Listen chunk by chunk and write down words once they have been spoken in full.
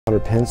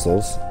Color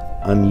pencils.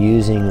 I'm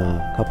using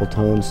a couple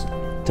tones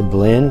to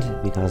blend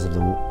because of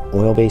the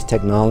oil-based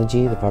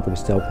technology. The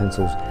Faber-Castell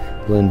pencils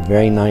blend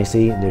very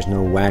nicely. There's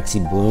no waxy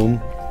bloom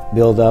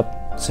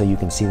buildup, so you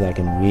can see that I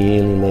can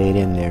really lay it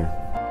in there.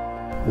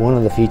 One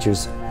of the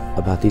features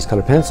about these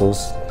color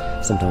pencils,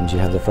 sometimes you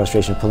have the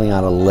frustration of pulling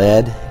out a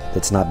lead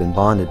that's not been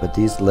bonded, but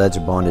these leads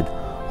are bonded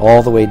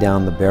all the way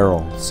down the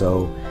barrel,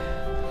 so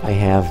I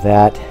have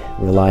that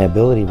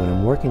reliability when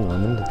I'm working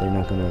on them, that they're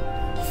not going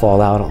to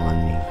fall out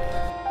on me.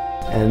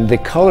 And the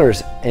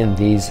colors in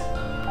these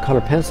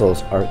color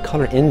pencils are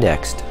color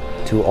indexed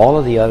to all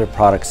of the other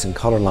products and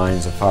color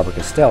lines of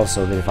Faber-Castell,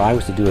 so that if I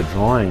was to do a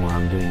drawing where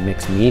I'm doing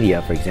mixed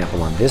media, for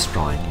example on this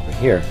drawing over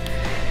here,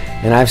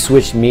 and I've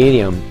switched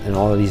medium in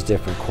all of these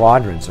different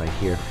quadrants right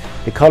here,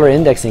 the color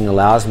indexing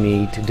allows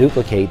me to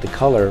duplicate the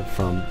color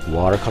from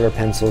watercolor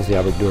pencils, the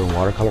Albrecht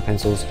watercolor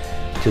pencils,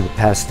 to the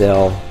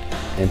pastel,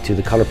 and to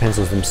the color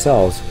pencils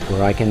themselves,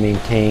 where I can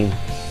maintain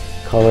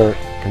color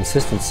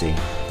consistency.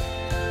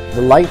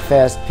 The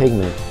light-fast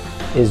pigment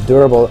is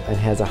durable and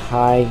has a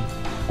high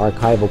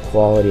archival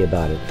quality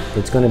about it.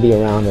 It's going to be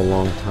around a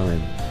long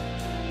time.